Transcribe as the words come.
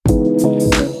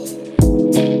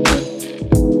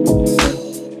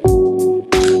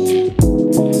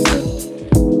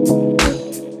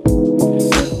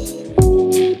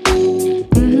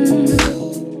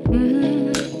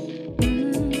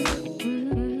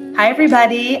Hi,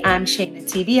 everybody. I'm Shana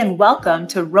Tibi, and welcome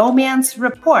to Romance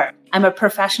Report. I'm a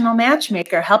professional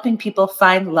matchmaker helping people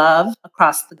find love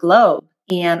across the globe.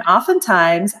 And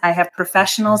oftentimes, I have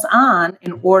professionals on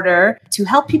in order to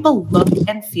help people look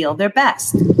and feel their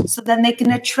best so then they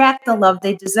can attract the love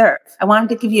they deserve. I wanted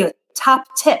to give you a top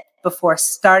tip before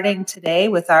starting today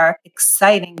with our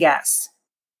exciting guest.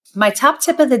 My top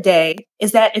tip of the day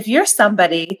is that if you're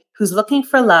somebody who's looking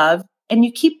for love and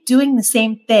you keep doing the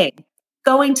same thing,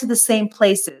 going to the same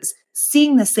places,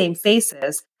 seeing the same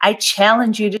faces, I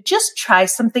challenge you to just try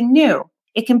something new.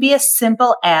 It can be as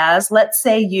simple as, let's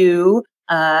say you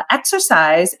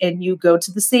exercise and you go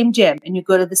to the same gym and you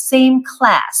go to the same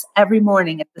class every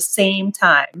morning at the same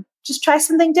time. Just try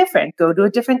something different. Go to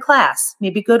a different class,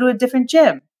 maybe go to a different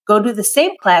gym. Go to the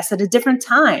same class at a different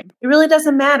time. It really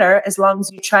doesn't matter as long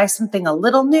as you try something a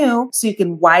little new so you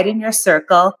can widen your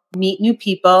circle, meet new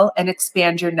people, and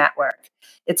expand your network.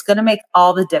 It's going to make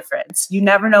all the difference. You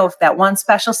never know if that one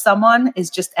special someone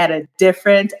is just at a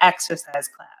different exercise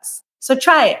class. So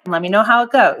try it and let me know how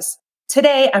it goes.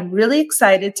 Today, I'm really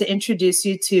excited to introduce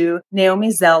you to Naomi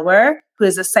Zelwer, who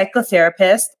is a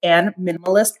psychotherapist and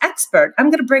minimalist expert.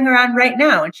 I'm going to bring her on right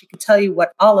now and she can tell you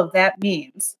what all of that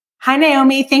means. Hi,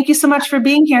 Naomi. Thank you so much for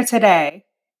being here today.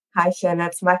 Hi, Shana.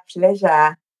 It's my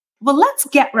pleasure. Well, let's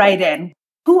get right in.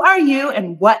 Who are you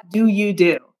and what do you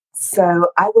do? So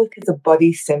I work as a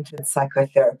body-centered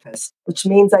psychotherapist, which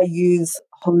means I use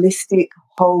holistic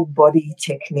whole body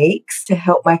techniques to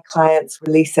help my clients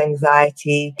release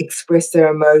anxiety, express their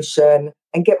emotion,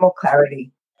 and get more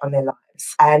clarity on their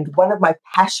lives. And one of my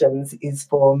passions is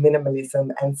for minimalism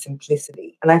and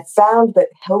simplicity. And I found that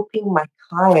helping my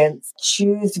clients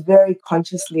choose very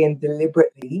consciously and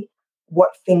deliberately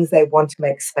what things they want to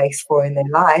make space for in their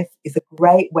life is a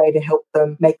great way to help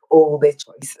them make all their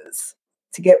choices,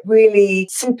 to get really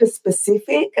super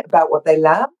specific about what they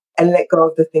love and let go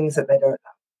of the things that they don't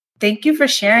love. Thank you for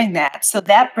sharing that. So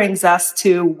that brings us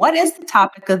to what is the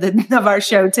topic of our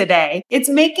show today? It's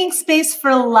making space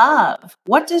for love.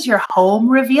 What does your home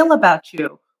reveal about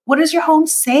you? What does your home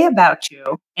say about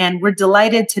you? And we're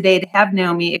delighted today to have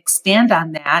Naomi expand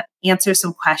on that, answer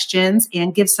some questions,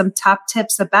 and give some top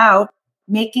tips about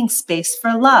making space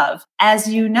for love. As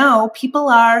you know, people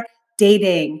are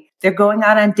dating. They're going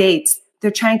out on dates. They're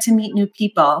trying to meet new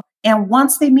people. And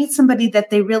once they meet somebody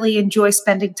that they really enjoy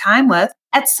spending time with,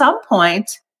 at some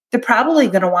point, they're probably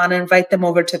going to want to invite them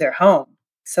over to their home.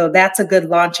 So that's a good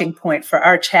launching point for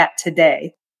our chat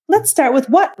today. Let's start with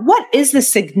what is the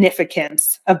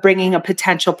significance of bringing a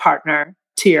potential partner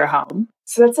to your home?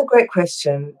 So that's a great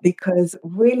question, because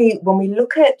really when we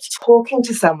look at talking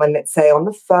to someone, let's say on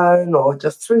the phone or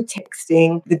just through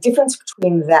texting, the difference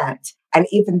between that and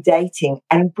even dating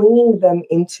and bringing them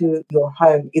into your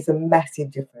home is a massive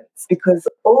difference, because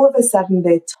all of a sudden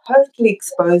they're totally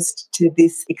exposed to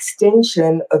this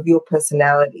extension of your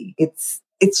personality. It's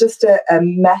just a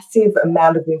massive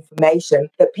amount of information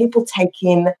that people take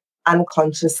in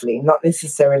unconsciously, not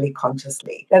necessarily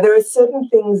consciously. Now, there are certain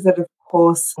things that, of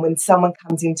course, when someone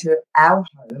comes into our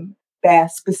home, they are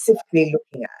specifically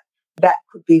looking at. That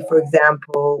could be, for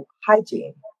example,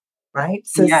 hygiene, right?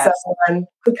 So Yes. someone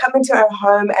could come into our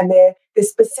home and they're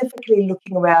specifically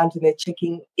looking around and they're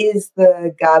checking, is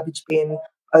the garbage bin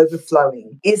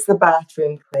overflowing? Is the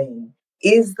bathroom clean?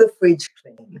 Is the fridge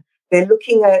clean? They're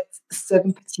looking at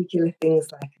certain particular things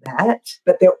like that,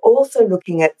 but they're also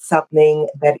looking at something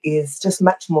that is just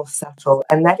much more subtle,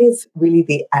 and that is really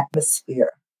the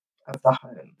atmosphere of the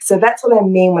home. So that's what I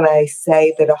mean when I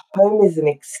say that a home is an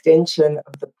extension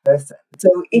of the person. So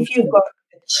if you've got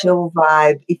a chill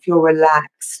vibe, if you're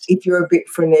relaxed, if you're a bit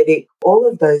frenetic, all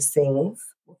of those things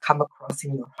will come across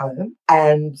in your home,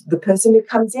 and the person who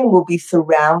comes in will be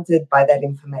surrounded by that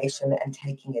information and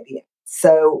taking it in.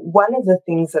 So one of the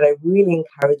things that I really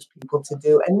encourage people to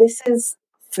do, and this is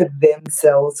for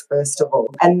themselves first of all,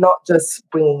 and not just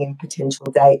bringing in potential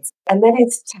dates, and that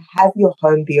is to have your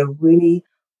home be a really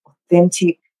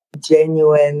authentic,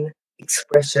 genuine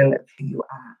expression of who you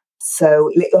are. So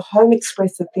let your home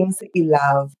express the things that you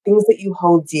love, things that you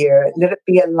hold dear. Let it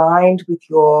be aligned with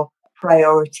your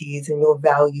priorities and your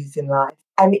values in life.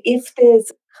 And if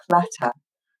there's clutter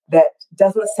that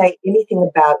doesn't say anything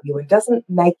about you and doesn't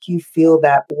make you feel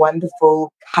that wonderful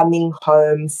coming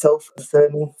home,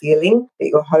 self-affirming feeling that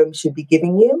your home should be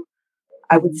giving you,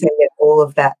 I would say let all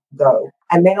of that go.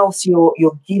 And then also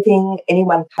you're giving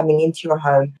anyone coming into your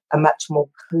home a much more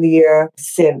clear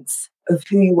sense of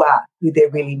who you are, who they're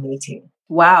really meeting.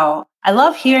 Wow. I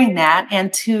love hearing that.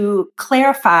 And to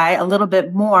clarify a little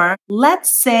bit more, let's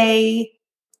say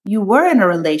you were in a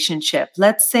relationship.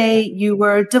 Let's say you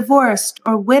were divorced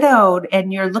or widowed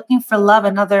and you're looking for love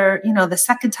another, the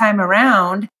second time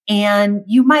around, and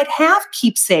you might have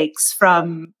keepsakes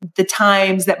from the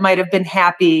times that might have been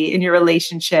happy in your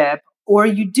relationship, or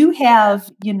you do have,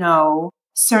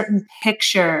 certain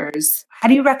pictures. How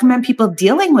do you recommend people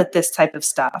dealing with this type of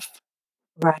stuff?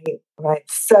 Right, right.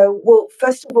 So, well,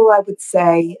 first of all, I would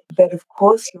say that, of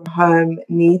course, your home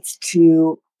needs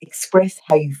to express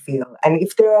how you feel. And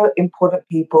if there are important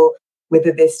people,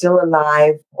 whether they're still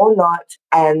alive or not,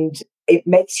 and it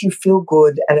makes you feel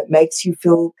good and it makes you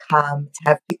feel calm to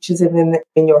have pictures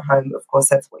in your home, of course,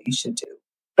 that's what you should do.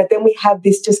 But then we have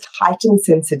this just heightened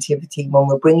sensitivity when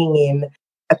we're bringing in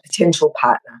a potential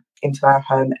partner into our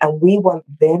home, and we want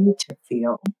them to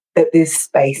feel that there's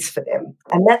space for them.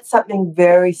 And that's something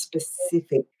very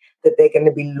specific that they're going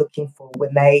to be looking for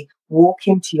when they walk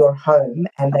into your home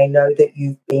and they know that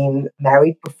you've been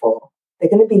married before.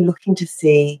 They're going to be looking to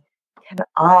see, can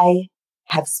I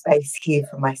have space here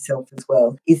for myself as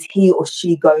well? Is he or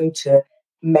she going to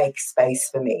make space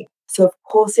for me? So, of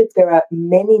course, if there are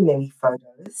many, many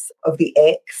photos of the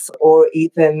ex, or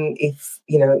even if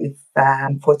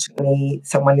unfortunately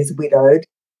someone is widowed,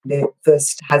 their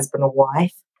first husband or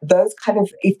wife, those kind of,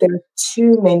 if there are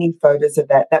too many photos of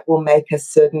that, that will make a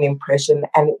certain impression,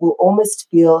 and it will almost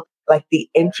feel like the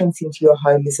entrance into your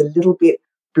home is a little bit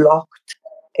blocked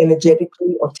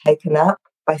energetically or taken up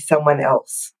by someone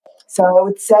else. So I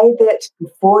would say that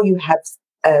before you have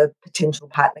a potential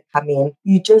partner come in,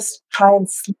 you just try and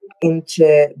slip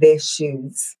into their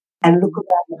shoes and look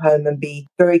around the home and be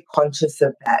very conscious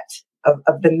of that,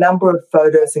 of the number of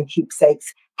photos and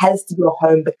keepsakes. Has your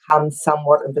home become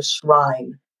somewhat of a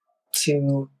shrine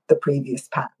to the previous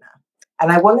partner?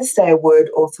 And I want to say a word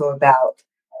also about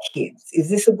kids. Is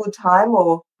this a good time,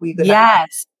 or were you going to?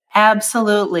 Yes,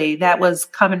 absolutely. That was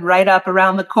coming right up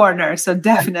around the corner. So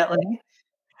definitely.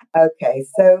 Okay,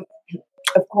 so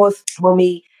of course,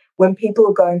 when people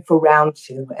are going for round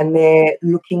two and they're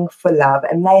looking for love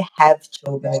and they have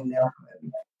children in their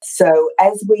home. So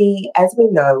as we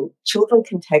know, children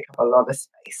can take up a lot of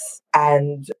space.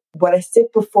 And what I said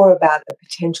before about a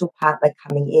potential partner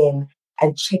coming in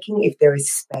and checking if there is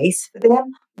space for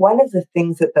them, one of the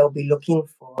things that they'll be looking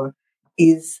for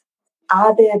is,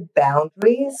 are there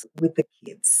boundaries with the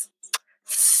kids?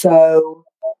 So,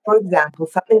 for example,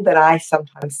 something that I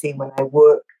sometimes see when I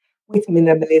work with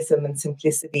minimalism and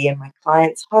simplicity in my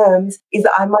clients' homes is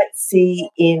I might see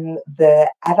in the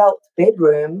adult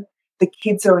bedroom, the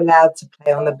kids are allowed to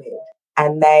play on the bed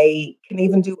and they can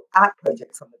even do art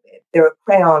projects on the bed. There are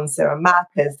crayons, there are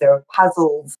markers, there are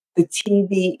puzzles. The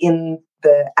TV in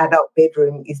the adult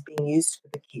bedroom is being used for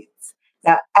the kids.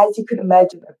 Now, as you can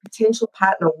imagine, a potential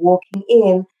partner walking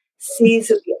in sees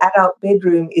that the adult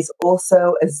bedroom is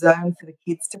also a zone for the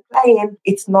kids to play in.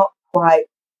 It's not quite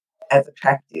as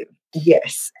attractive.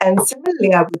 Yes. And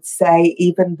similarly, I would say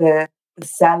even the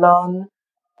salon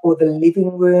or the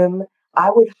living room, I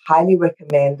would highly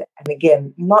recommend, and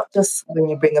again, not just when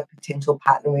you bring a potential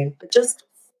partner in, but just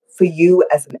for you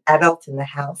as an adult in the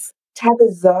house, to have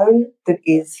a zone that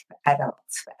is for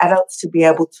adults to be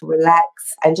able to relax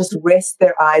and just rest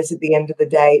their eyes at the end of the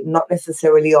day, not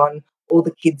necessarily on all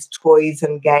the kids' toys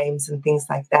and games and things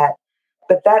like that.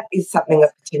 But that is something a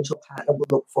potential partner will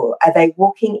look for. Are they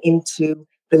walking into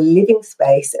the living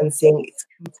space and seeing it's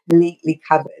completely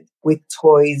covered with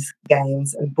toys,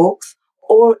 games, and books?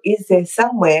 Or is there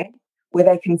somewhere where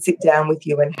they can sit down with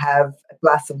you and have a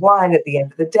glass of wine at the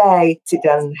end of the day, sit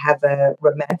down and have a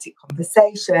romantic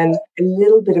conversation, a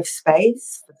little bit of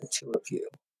space for the two of you?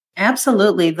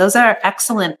 Absolutely. Those are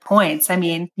excellent points. I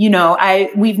mean,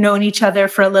 we've known each other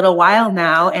for a little while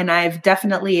now, and I've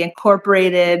definitely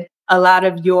incorporated a lot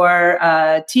of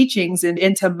your teachings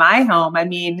into my home. I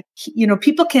mean,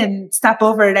 people can stop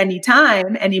over at any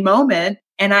time, any moment,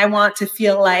 and I want to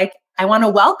feel like I want to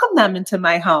welcome them into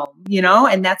my home,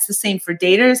 and that's the same for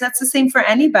daters. That's the same for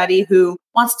anybody who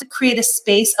wants to create a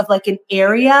space of like an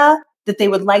area that they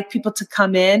would like people to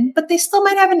come in, but they still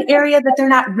might have an area that they're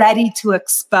not ready to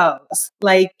expose.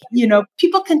 Like,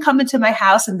 people can come into my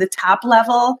house in the top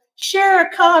level. Sure,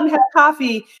 come have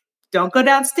coffee. Don't go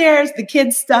downstairs. The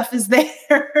kids' stuff is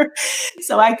there.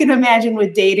 So I can imagine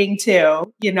with dating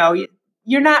too,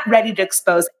 you're not ready to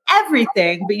expose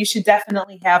everything, but you should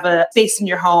definitely have a space in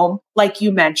your home, like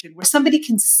you mentioned, where somebody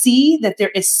can see that there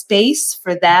is space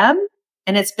for them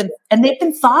and they've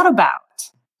been thought about.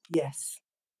 Yes,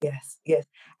 yes, yes.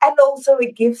 And also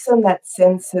it gives them that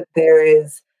sense that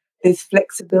there's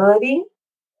flexibility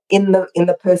in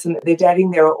the person that they're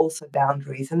dating. There are also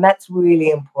boundaries, and that's really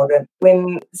important.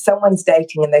 When someone's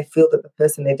dating and they feel that the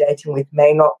person they're dating with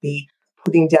may not be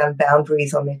putting down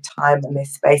boundaries on their time and their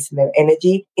space and their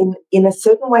energy in a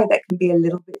certain way that can be a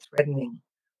little bit threatening.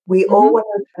 We all Mhm. want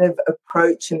to kind of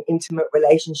approach an intimate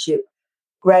relationship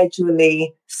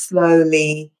gradually,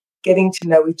 slowly, getting to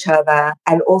know each other,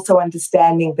 and also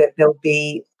understanding that there'll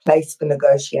be place for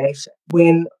negotiation.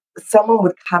 When someone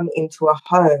would come into a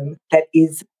home that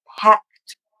is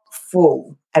packed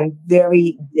full and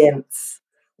very dense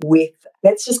with,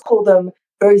 let's just call them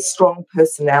very strong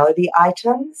personality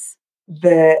items,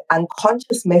 the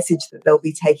unconscious message that they'll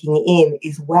be taking in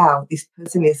is, wow, this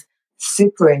person is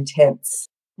super intense.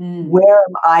 Mm. Where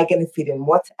am I going to fit in?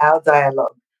 What's our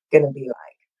dialogue going to be like?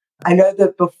 I know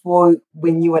that before,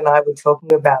 when you and I were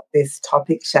talking about this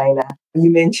topic, Shana, you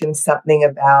mentioned something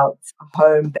about a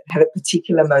home that had a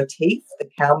particular motif, the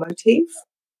cow motif.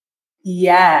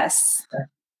 Yes.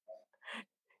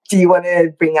 Do you want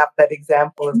to bring up that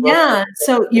example as well? Yeah.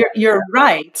 So you're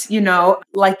right.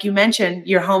 Like you mentioned,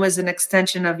 your home is an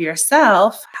extension of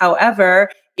yourself.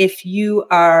 However, if you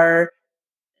are,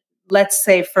 let's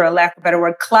say, for a lack of a better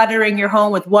word, cluttering your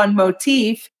home with one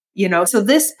motif, so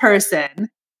this person,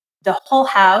 the whole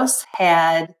house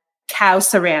had cow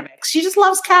ceramics. She just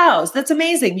loves cows. That's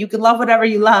amazing. You can love whatever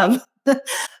you love. But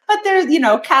there's,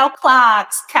 cow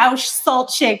clocks, cow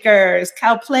salt shakers,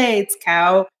 cow plates,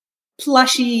 cow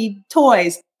plushy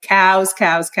toys, cows,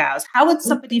 cows, cows. How would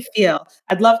somebody feel?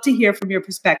 I'd love to hear from your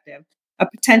perspective. A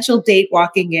potential date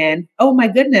walking in. Oh my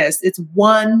goodness, it's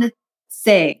one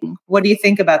thing. What do you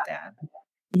think about that?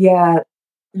 Yeah,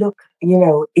 look,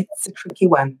 it's a tricky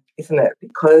one, isn't it?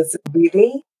 Because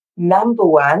really, number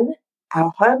one,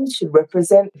 our homes should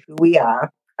represent who we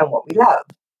are and what we love.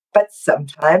 But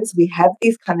sometimes we have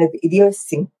these kind of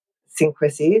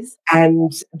idiosyncrasies,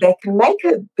 and they can make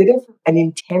a bit of an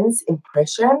intense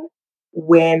impression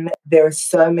when there are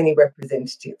so many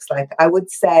representatives. Like, I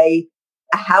would say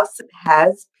a house that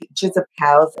has pictures of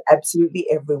cows absolutely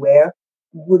everywhere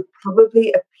would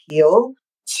probably appeal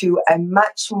to a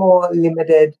much more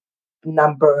limited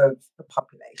number of the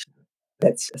population,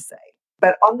 let's just say.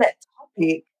 But on that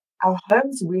topic, our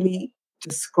homes really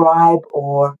describe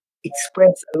or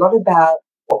express a lot about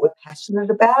what we're passionate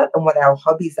about and what our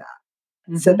hobbies are.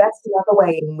 So Mhm. that's another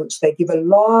way in which they give a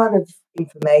lot of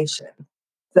information.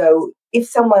 So if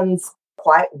someone's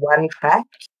quite one track,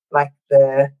 like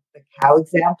the cow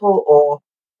example, or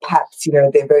perhaps,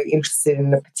 they're very interested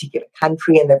in a particular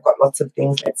country and they've got lots of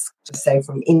things, let's just say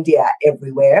from India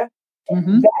everywhere,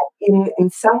 Mhm. that in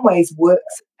some ways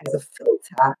works as a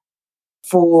filter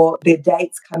for their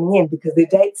dates coming in, because their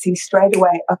dates see straight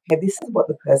away, okay, this is what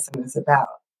the person is about.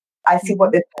 I see what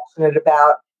Mhm. they're passionate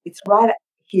about. It's right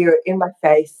here in my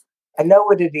face. I know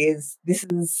what it is. This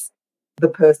is the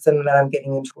person that I'm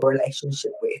getting into a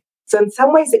relationship with. So in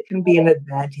some ways it can be an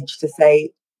advantage to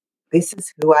say, this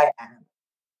is who I am.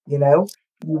 You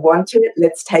want it,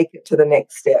 let's take it to the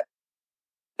next step.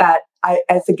 But I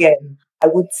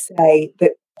would say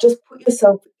that just put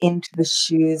yourself into the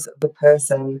shoes of the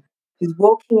person who's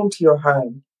walking into your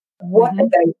home. What are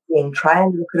Mhm. they seeing? Try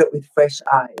and look at it with fresh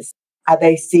eyes. Are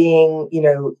they seeing,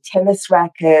 tennis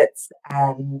rackets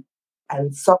and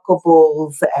soccer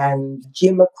balls and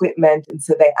gym equipment, and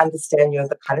so they understand you're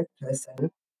the kind of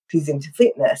person who's into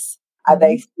fitness? Are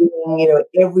they Mhm. seeing,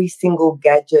 every single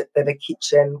gadget that a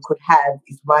kitchen could have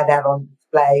is right out on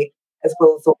display, as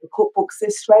well as all the cookbooks? They're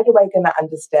straight away going to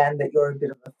understand that you're a bit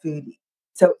of a foodie.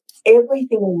 So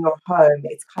everything in your home,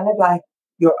 it's kind of like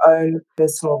your own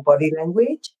personal body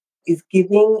language is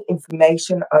giving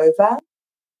information over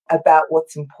about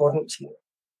what's important to you.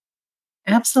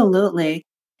 Absolutely.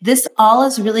 This all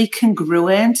is really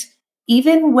congruent,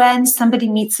 even when somebody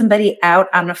meets somebody out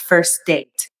on a first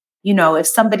date. If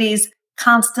somebody's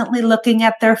constantly looking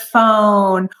at their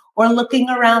phone or looking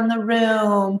around the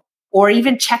room or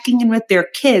even checking in with their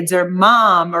kids or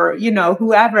mom or,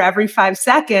 whoever every 5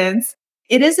 seconds,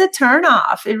 it is a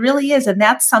turnoff. It really is. And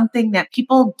that's something that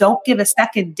people don't give a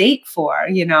second date for.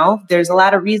 There's a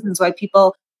lot of reasons why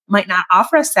people might not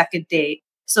offer a second date.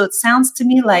 So it sounds to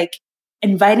me like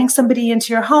inviting somebody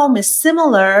into your home is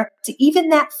similar to even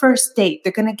that first date.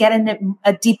 They're going to get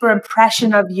a deeper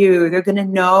impression of you. They're going to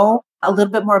know a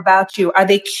little bit more about you. Are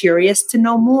they curious to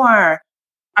know more?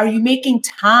 Are you making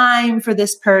time for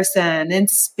this person and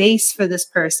space for this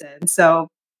person? So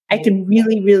I can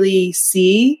really, really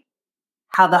see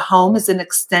how the home is an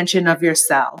extension of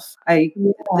yourself. This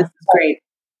Yeah. is great.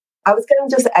 I was going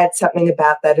to just add something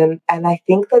about that. And I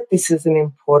think that this is an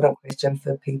important question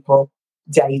for people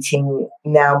dating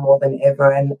now more than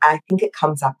ever. And I think it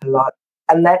comes up a lot.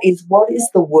 And that is, what is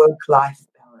the work life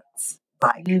balance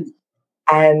like? Mm.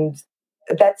 And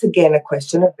that's again a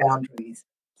question of boundaries.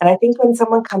 And I think when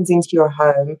someone comes into your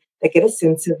home, they get a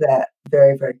sense of that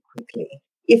very, very quickly.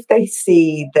 If they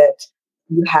see that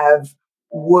you have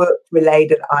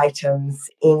work-related items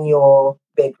in your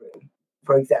bedroom,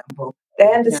 for example, they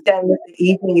Yeah. understand that the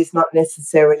evening is not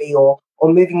necessarily, or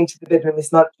moving into the bedroom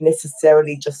is not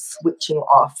necessarily just switching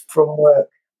off from work,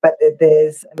 but that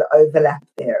there's an overlap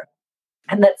there.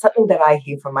 And that's something that I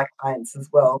hear from my clients as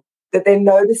well, that they're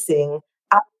noticing,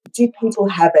 do people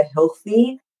have a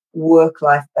healthy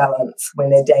work-life balance when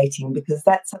they're dating? Because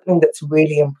that's something that's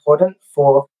really important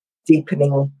for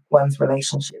deepening one's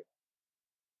relationship.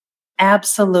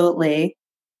 Absolutely.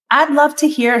 I'd love to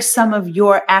hear some of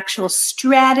your actual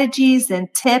strategies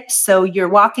and tips. So you're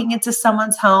walking into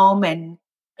someone's home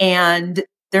and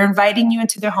they're inviting you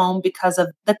into their home because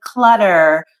of the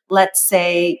clutter. Let's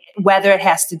say whether it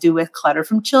has to do with clutter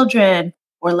from children,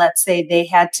 or let's say they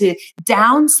had to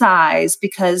downsize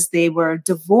because they were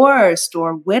divorced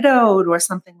or widowed or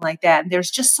something like that. And there's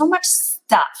just so much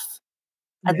stuff.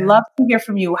 I'd Yeah. love to hear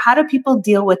from you. How do people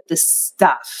deal with this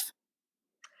stuff?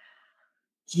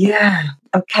 Yeah.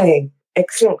 Okay.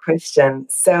 Excellent question.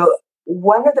 So,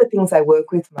 one of the things I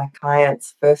work with my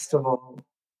clients, first of all,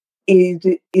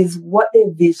 is what their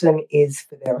vision is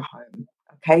for their home.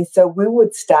 Okay. So, we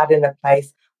would start in a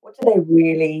place, what do they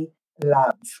really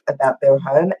love about their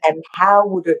home, and how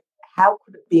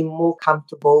could it be more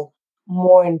comfortable,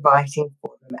 more inviting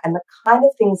for them? And the kind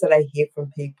of things that I hear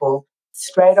from people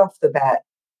straight off the bat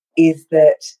is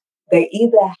that they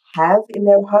either have in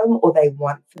their home or they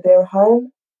want for their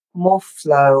home more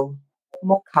flow,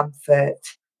 more comfort,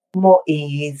 more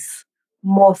ease,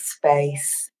 more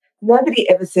space. Nobody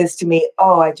ever says to me,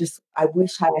 "Oh, I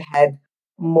wish I had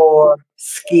more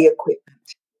ski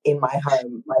equipment in my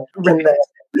home, like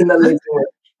in the living room."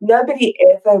 Nobody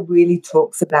ever really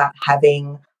talks about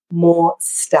having more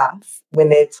stuff when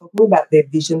they're talking about their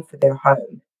vision for their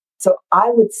home. So I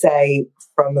would say,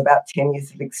 from about 10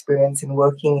 years of experience in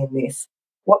working in this,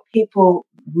 what people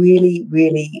really,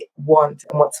 really want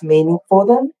and what's meaning for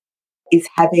them is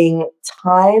having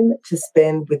time to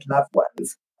spend with loved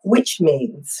ones, which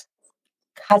means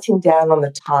cutting down on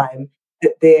the time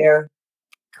that they're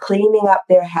cleaning up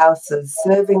their houses,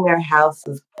 serving their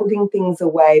houses, putting things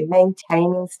away,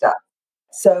 maintaining stuff.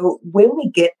 So when we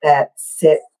get that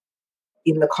set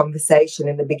in the conversation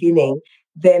in the beginning,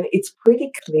 then it's pretty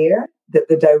clear that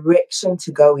the direction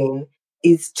to go in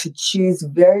is to choose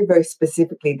very, very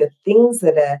specifically the things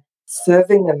that are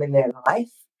serving them in their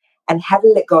life and how to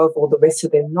let go of all the rest, so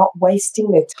they're not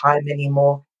wasting their time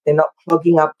anymore. They're not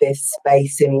clogging up their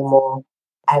space anymore.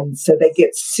 And so they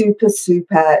get super,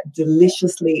 super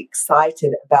deliciously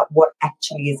excited about what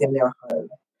actually is in their home.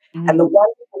 And the Mm.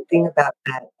 wonderful thing about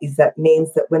that is that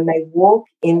means that when they walk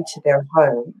into their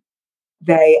home,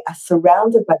 they are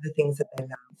surrounded by the things that they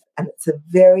love. And it's a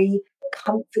very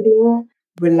comforting,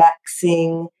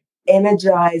 relaxing,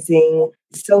 energizing,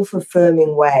 self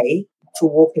affirming way to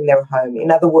walk in their home.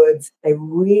 In other words, they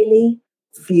really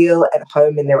feel at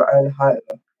home in their own home.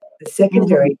 The Mhm.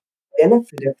 secondary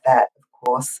benefit of that, of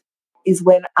course, is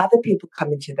when other people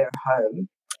come into their home,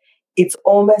 it's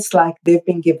almost like they've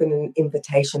been given an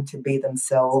invitation to be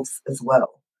themselves as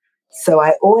well. So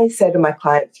I always say to my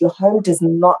clients, your home does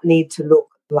not need to look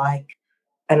like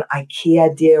an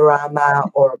IKEA diorama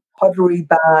or a pottery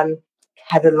barn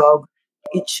catalogue.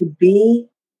 It should be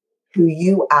who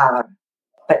you are,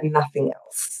 but nothing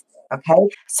else. Okay.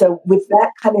 So with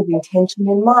that kind of intention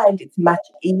in mind, it's much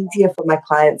easier for my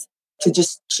clients to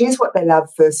just choose what they love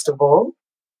first of all,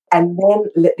 and then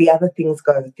let the other things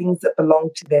go, things that belong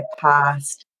to their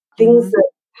past, things Mhm. that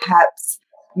perhaps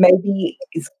maybe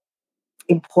is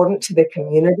important to their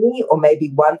community or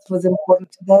maybe once was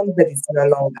important to them but is no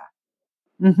longer.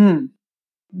 Mhm.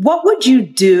 What would you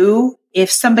do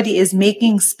if somebody is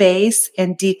making space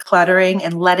and decluttering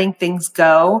and letting things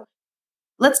go?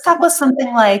 Let's talk about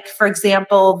something like, for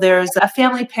example, there's a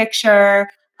family picture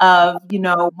of,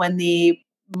 when the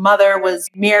mother was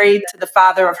married to the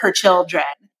father of her children.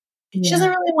 She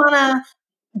doesn't Yeah. really want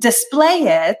to display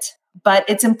it, but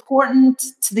it's important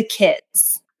to the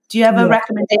kids. Do you have a Yeah.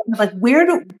 recommendation of like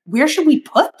where should we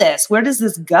put this? Where does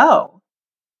this go?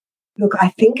 Look, I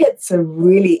think it's a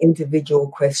really individual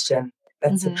question.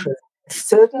 That's the Hmm. truth.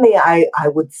 Certainly, I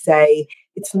would say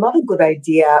it's not a good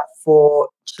idea for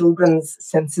children's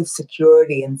sense of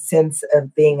security and sense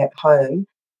of being at home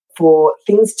for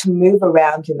things to move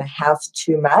around in the house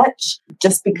too much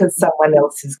just because someone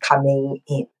else is coming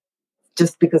in,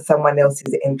 just because someone else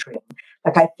is entering.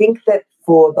 Like, I think that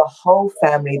for the whole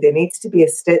family, there needs to be a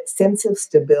sense of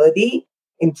stability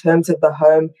in terms of the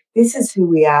home. This is who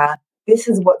we are. This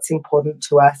is what's important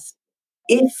to us.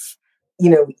 If, you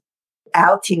know,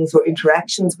 outings or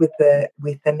interactions with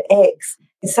an ex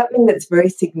is something that's very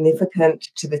significant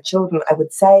to the children, I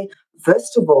would say,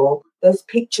 first of all, those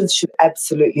pictures should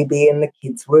absolutely be in the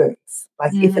kids' rooms.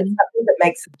 Like if it's something that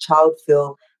makes a child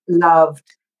feel loved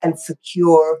and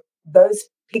secure, those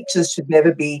pictures should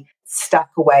never be stuck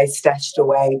away, stashed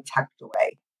away, tucked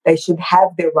away. They should have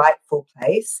their rightful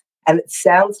place. And it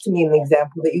sounds to me in the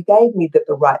example that you gave me that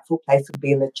the rightful place would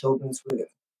be in the children's room.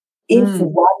 If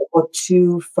one or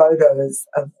two photos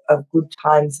of good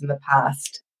times in the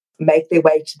past make their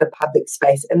way to the public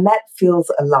space and that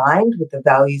feels aligned with the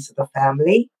values of the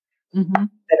family, then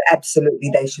absolutely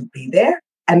they should be there.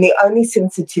 And the only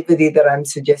sensitivity that I'm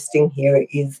suggesting here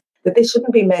is that there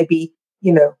shouldn't be maybe,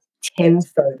 10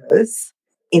 photos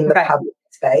in the public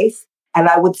space. And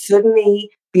I would certainly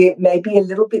be maybe a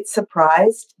little bit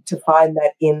surprised to find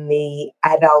that in the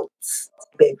adult's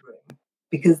bedroom,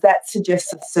 because that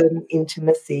suggests a certain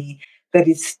intimacy that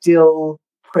is still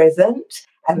present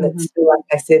and that still, like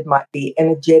I said, might be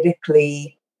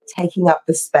energetically taking up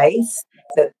the space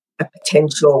that a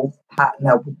potential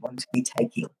partner would want to be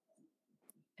taking.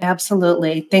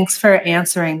 Absolutely. Thanks for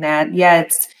answering that. Yeah,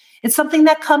 it's something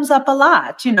that comes up a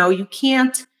lot. You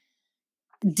can't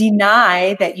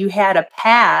deny that you had a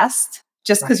past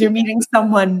just because you're meeting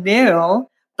someone new,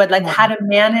 but like how to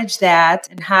manage that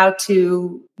and how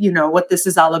to, what this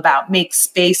is all about, make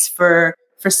space for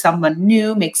someone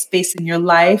new, make space in your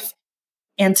life,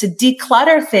 and to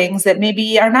declutter things that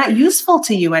maybe are not useful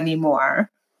to you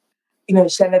anymore.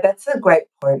 Shana, that's a great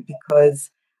point, because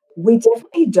we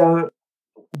definitely don't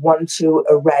want to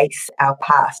erase our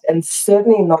past, and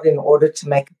certainly not in order to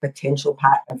make a potential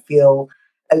partner feel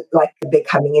like they're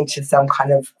coming into some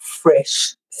kind of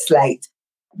fresh slate.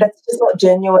 That's just not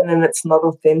genuine and it's not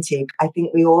authentic. I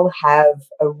think we all have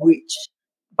a rich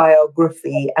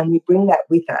biography and we bring that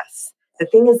with us. The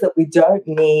thing is that we don't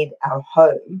need our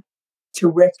home to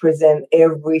represent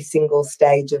every single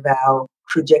stage of our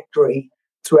trajectory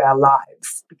through our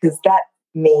lives, because that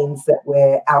means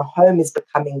that our home is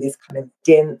becoming this kind of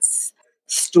dense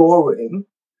storeroom.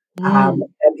 And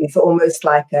it's almost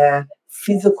like a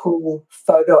physical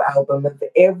photo album of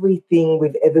everything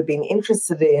we've ever been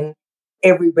interested in,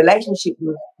 every relationship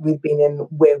we've been in,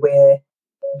 where we're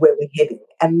heading.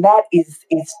 And that is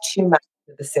too much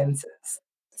for the senses.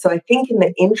 So I think in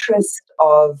the interest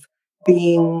of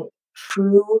being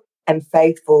true and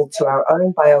faithful to our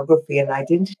own biography and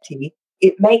identity,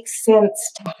 it makes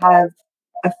sense to have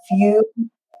a few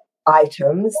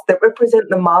items that represent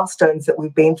the milestones that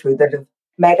we've been through that have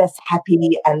made us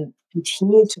happy and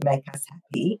continue to make us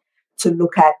happy to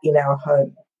look at in our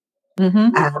home.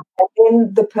 And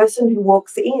then the person who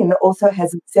walks in also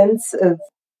has a sense of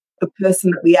the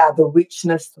person that we are, the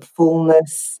richness, the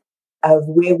fullness of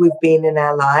where we've been in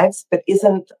our lives, but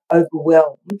isn't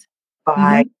overwhelmed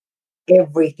by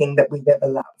everything that we've ever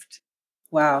loved.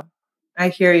 Wow. I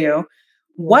hear you.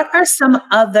 What are some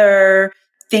other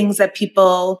things that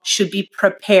people should be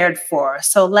prepared for?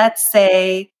 So let's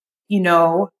say,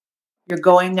 you're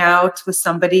going out with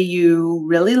somebody you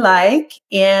really like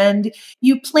and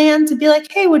you plan to be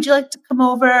like, hey, would you like to come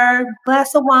over,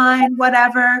 glass of wine,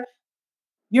 whatever.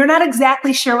 You're not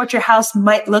exactly sure what your house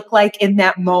might look like in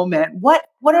that moment. What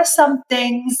are some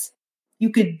things you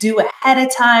could do ahead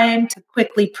of time to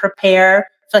quickly prepare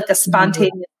for like a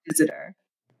spontaneous visitor?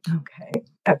 Okay,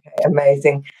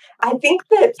 amazing. I think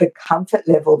that the comfort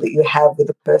level that you have with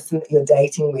the person that you're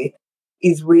dating with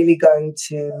is really going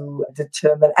to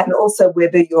determine, and also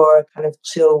whether you're a kind of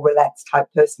chill, relaxed type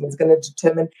person is going to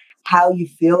determine how you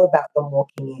feel about them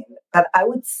walking in. But I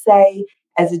would say,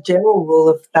 as a general rule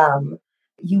of thumb,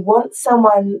 you want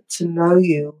someone to know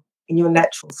you in your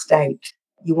natural state.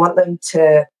 You want them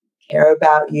to care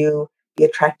about you, be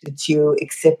attracted to you,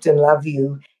 accept and love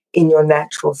you in your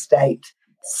natural state.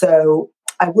 So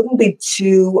I wouldn't be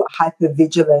too hyper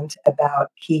vigilant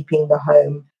about keeping the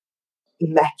home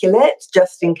immaculate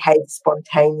just in case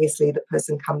spontaneously the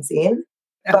person comes in.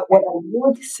 But what I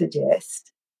would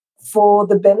suggest, for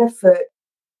the benefit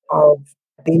of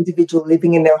the individual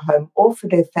living in their home or for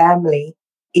their family,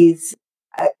 is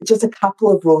just a couple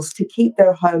of rules to keep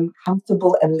their home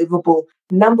comfortable and livable,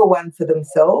 number one, for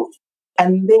themselves,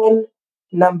 and then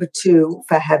number two,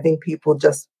 for having people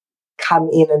just come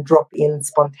in and drop in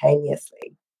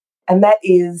spontaneously. And that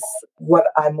is what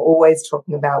I'm always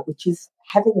talking about, which is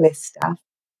having less stuff.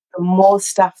 The more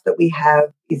stuff that we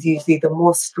have is usually the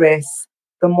more stress,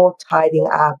 the more tidying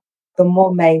up, the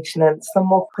more maintenance, the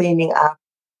more cleaning up,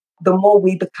 the more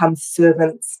we become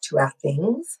servants to our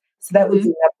things. So that would be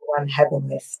number one, having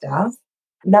less stuff.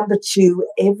 Number two,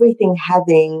 everything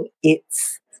having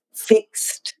its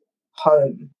fixed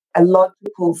home. a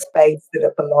logical space that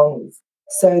it belongs,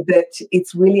 so that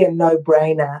it's really a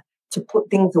no-brainer to put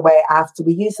things away after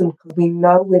we use them because we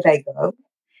know where they go.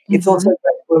 It's also Hmm.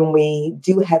 great when we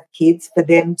do have kids for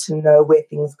them to know where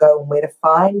things go and where to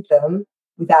find them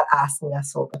without asking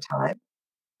us all the time.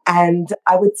 And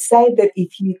I would say that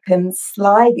if you can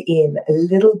slide in a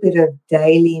little bit of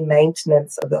daily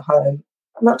maintenance of the home,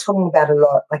 I'm not talking about a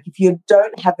lot. Like if you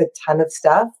don't have a ton of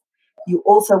stuff, you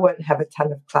also won't have a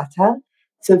ton of clutter.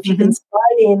 So if you can Hmm.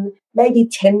 slide in maybe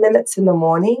 10 minutes in the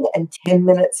morning and 10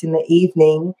 minutes in the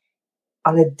evening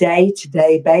on a day to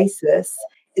day basis,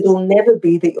 it'll never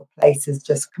be that your place is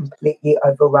just completely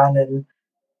overrun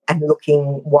and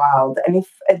looking wild. And if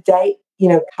a date,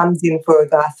 comes in for a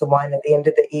glass of wine at the end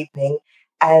of the evening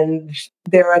and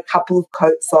there are a couple of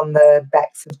coats on the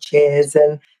backs of chairs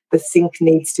and the sink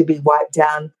needs to be wiped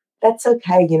down, that's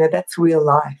okay. That's real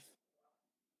life.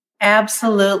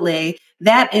 Absolutely.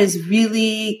 That is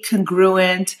really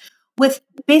congruent with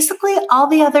basically all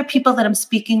the other people that I'm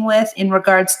speaking with in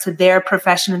regards to their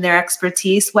profession and their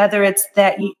expertise, whether it's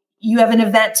that you have an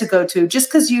event to go to. Just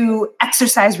because you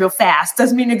exercise real fast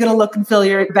doesn't mean you're going to look and feel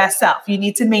your best self. You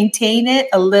need to maintain it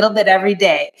a little bit every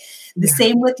day. The Yeah.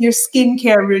 same with your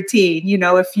skincare routine.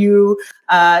 If you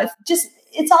just,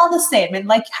 it's all the same. And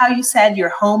like how you said, your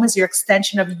home is your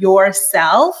extension of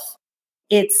yourself.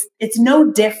 It's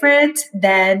no different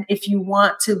than if you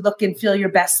want to look and feel your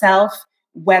best self,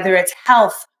 whether it's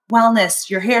health, wellness,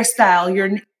 your hairstyle,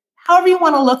 your however you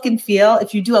want to look and feel.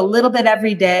 If you do a little bit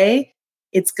every day,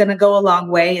 it's going to go a long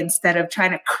way instead of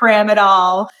trying to cram it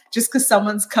all just because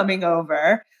someone's coming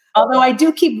over. Although I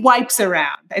do keep wipes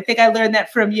around. I think I learned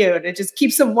that from you to just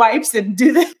keep some wipes and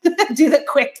do the do the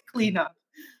quick cleanup.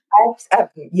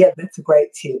 Yeah, that's a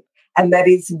great tip. And that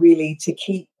is really to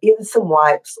keep either some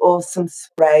wipes or some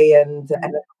spray and a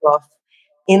cloth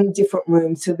in different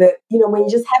rooms so that, when you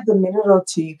just have a minute or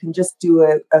two, you can just do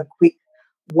a quick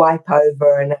wipe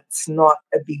over and it's not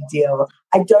a big deal.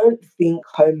 I don't think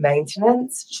home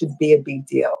maintenance should be a big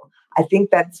deal. I think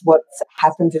that's what's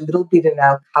happened a little bit in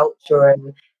our culture,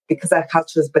 and because our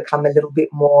culture has become a little bit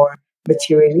more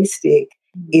materialistic,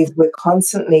 is we're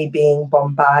constantly being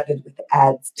bombarded with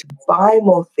ads to buy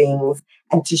more things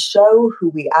and to show who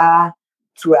we are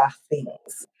through our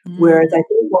things. Whereas I Mm.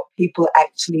 think what people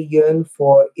actually yearn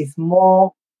for is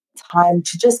more time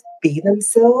to just be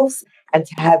themselves and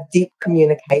to have deep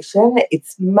communication.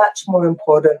 It's much more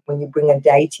important when you bring a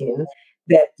date in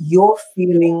that you're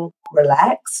feeling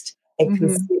relaxed and can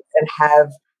Mhm. sit and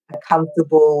have a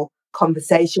comfortable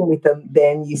conversation with them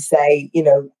than you say,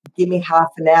 give me half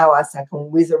an hour so I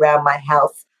can whiz around my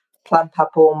house, plump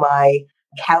up all my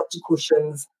couch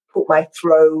cushions, put my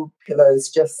throw pillows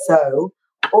just so.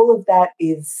 All of that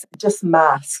is just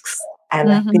masks.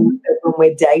 And I think Mhm. that when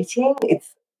we're dating,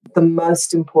 it's the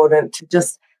most important to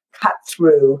just cut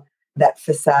through that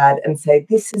facade and say,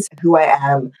 this is who I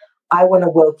am. I want to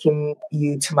welcome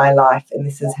you to my life, and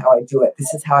this is how I do it.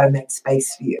 This is how I make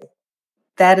space for you.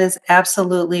 That is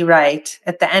absolutely right.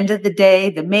 At the end of the day,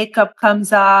 the makeup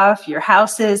comes off, your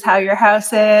house is how your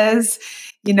house is,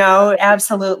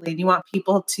 absolutely. You want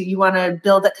you want to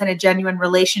build that kind of genuine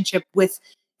relationship with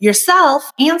yourself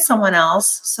and someone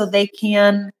else so they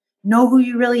can know who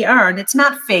you really are. And it's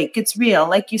not fake, it's real.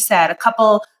 Like you said, a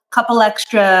couple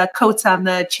extra coats on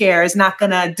the chair is not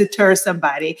going to deter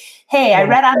somebody. Hey, I Yeah.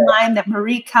 read online that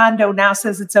Marie Kondo now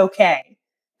says it's okay.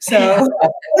 So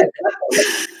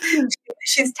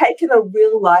She's taken a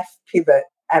real life pivot,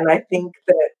 and I think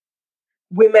that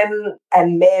women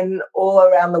and men all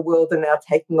around the world are now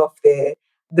taking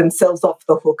themselves off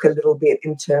the hook a little bit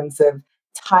in terms of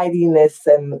tidiness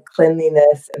and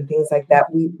cleanliness and things like that.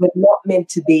 We're not meant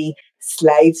to be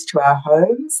slaves to our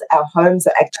homes. Our homes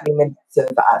are actually meant to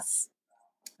serve us.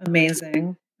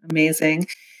 amazing. Amazing.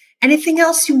 Anything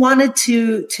else you wanted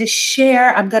to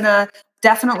share? I'm going to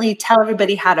definitely tell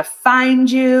everybody how to find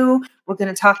you. We're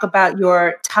going to talk about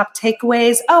your top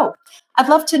takeaways. Oh, I'd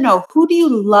love to know, who do you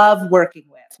love working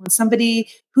with? When somebody,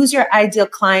 who's your ideal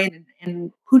client,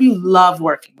 and who do you love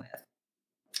working with?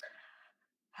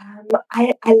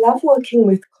 I love working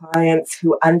with clients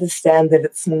who understand that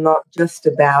it's not just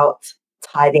about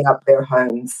tidying up their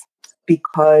homes,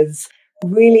 because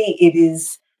really it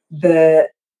is the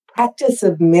practice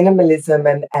of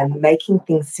minimalism and making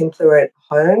things simpler at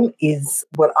home is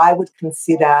what I would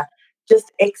consider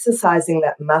just exercising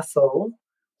that muscle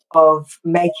of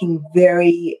making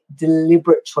very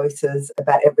deliberate choices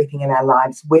about everything in our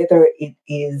lives, whether it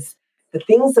is the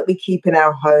things that we keep in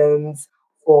our homes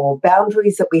or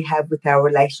boundaries that we have with our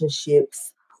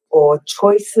relationships or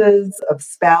choices of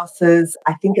spouses.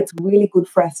 I think it's really good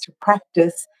for us to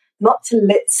practice not to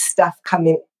let stuff come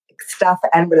stuff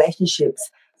and relationships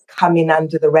come in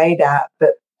under the radar,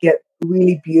 but get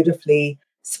really beautifully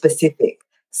specific.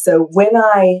 So when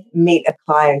I meet a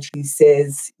client who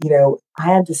says,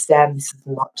 I understand this is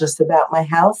not just about my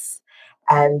house,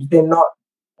 and they're not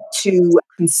too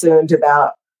concerned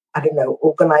about,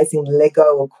 organizing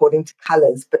Lego according to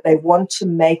colors, but they want to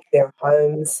make their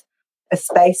homes a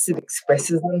space that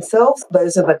expresses themselves.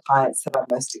 Those are the clients that I'm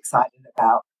most excited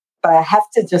about. But I have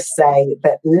to just say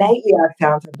that lately I've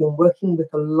found I've been working with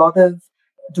a lot of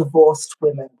divorced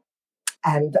women,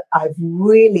 and I've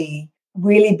really,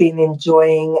 really been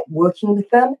enjoying working with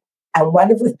them. And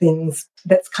one of the things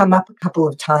that's come up a couple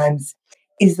of times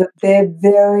is that they're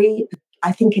very,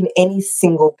 I think in any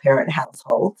single parent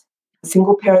household,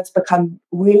 single parents become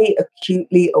really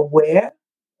acutely aware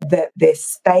that their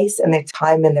space and their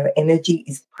time and their energy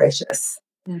is precious.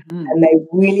 Mm-hmm. And they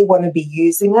really want to be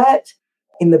using it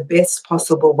in the best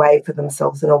possible way for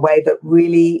themselves, in a way that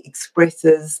really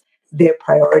expresses their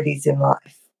priorities in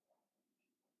life.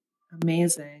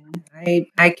 Amazing.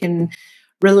 I can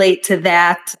relate to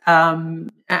that.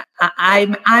 I'm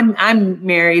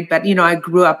married, but I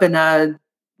grew up in a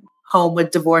home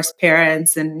with divorced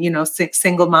parents, and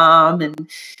single mom, and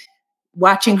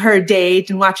watching her date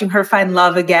and watching her find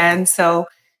love again. So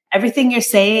everything you're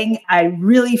saying, I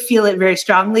really feel it very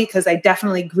strongly, because I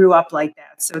definitely grew up like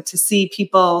that. So to see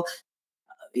people,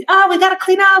 we got to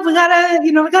clean up, we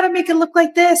got to make it look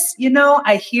like this.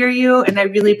 I hear you, and I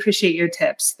really appreciate your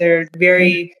tips. They're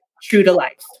very true to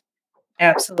life.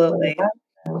 Absolutely.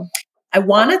 I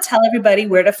want to tell everybody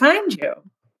where to find you.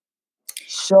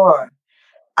 Sure.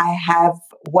 I have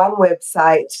one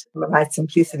website, my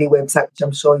Simplicity website, which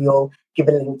I'm sure you'll give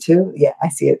a link to. Yeah, I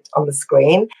see it on the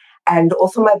screen. And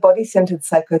also my body-centered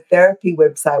psychotherapy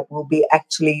website will be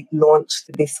actually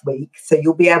launched this week. So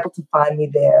you'll be able to find me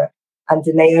there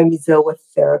under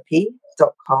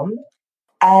naomizelwertherapy.com.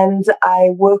 And I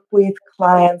work with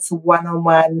clients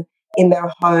one-on-one in their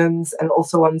homes and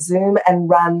also on Zoom, and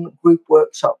run group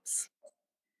workshops.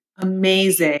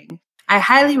 Amazing. I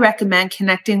highly recommend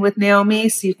connecting with Naomi.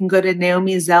 So you can go to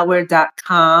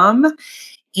naomizelwer.com,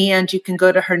 and you can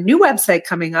go to her new website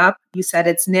coming up. You said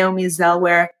it's Naomi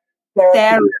Zelwer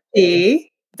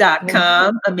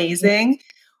Therapy.com. Amazing.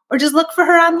 Or just look for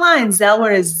her online.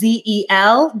 Zelwer is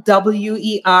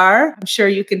Zelwer. I'm sure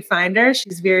you can find her.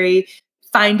 She's very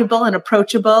findable and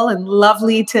approachable and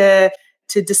lovely to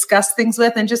discuss things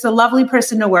with, and just a lovely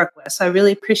person to work with. So I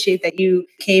really appreciate that you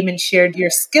came and shared your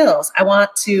skills. I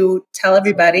want to tell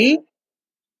everybody,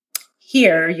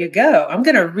 here you go. I'm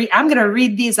gonna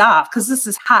read these off, because this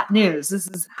is hot news. This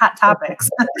is hot topics.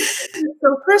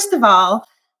 So first of all,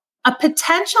 a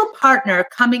potential partner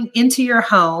coming into your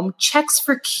home checks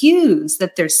for cues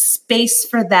that there's space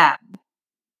for them.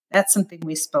 That's something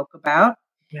we spoke about.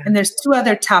 Yeah. And there's two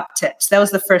other top tips. That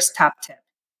was the first top tip.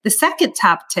 The second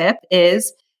top tip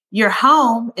is your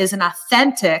home is an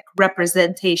authentic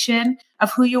representation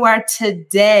of who you are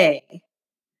today.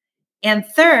 And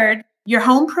third, your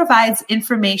home provides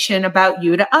information about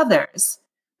you to others.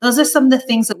 Those are some of the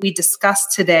things that we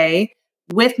discussed today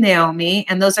with Naomi,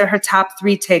 and those are her top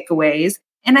 3 takeaways.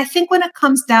 And I think when it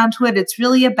comes down to it, it's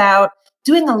really about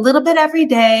doing a little bit every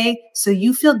day so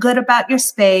you feel good about your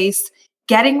space,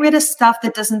 getting rid of stuff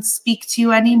that doesn't speak to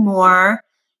you anymore,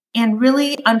 and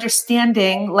really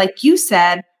understanding, like you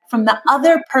said, from the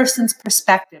other person's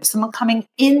perspective, someone coming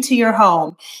into your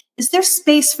home, is there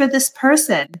space for this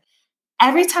person?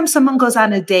 Every time someone goes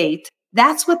on a date,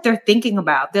 that's what they're thinking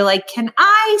about. They're like, can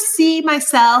I see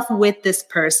myself with this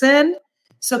person?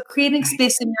 So creating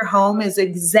space in your home is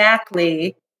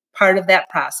exactly part of that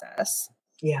process.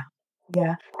 Yeah.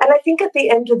 Yeah. And I think at the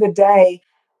end of the day,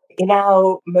 in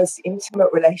our most intimate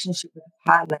relationship with a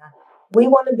partner, we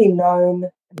want to be known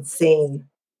and seen.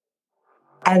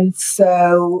 And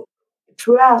so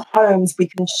through our homes, we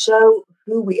can show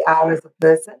who we are as a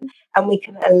person, and we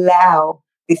can allow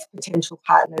this potential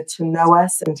partner to know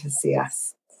us and to see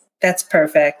us. That's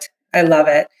perfect. I love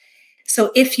it.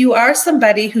 So if you are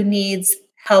somebody who needs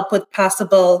help with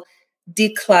possible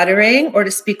decluttering, or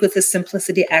to speak with a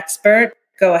simplicity expert,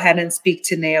 go ahead and speak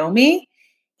to Naomi.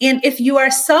 And if you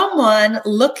are someone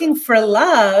looking for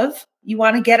love, you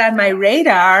want to get on my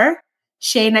radar,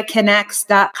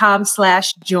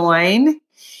 shanaconnects.com/join.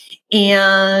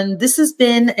 And this has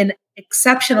been an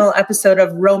exceptional episode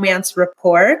of Romance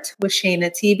Report with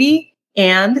Shana Tibi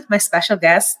and my special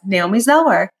guest, Naomi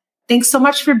Zelwer. Thanks so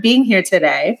much for being here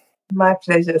today. My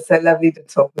pleasure. So lovely to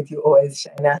talk with you always,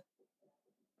 Shana.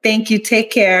 Thank you.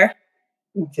 Take care.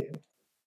 You too.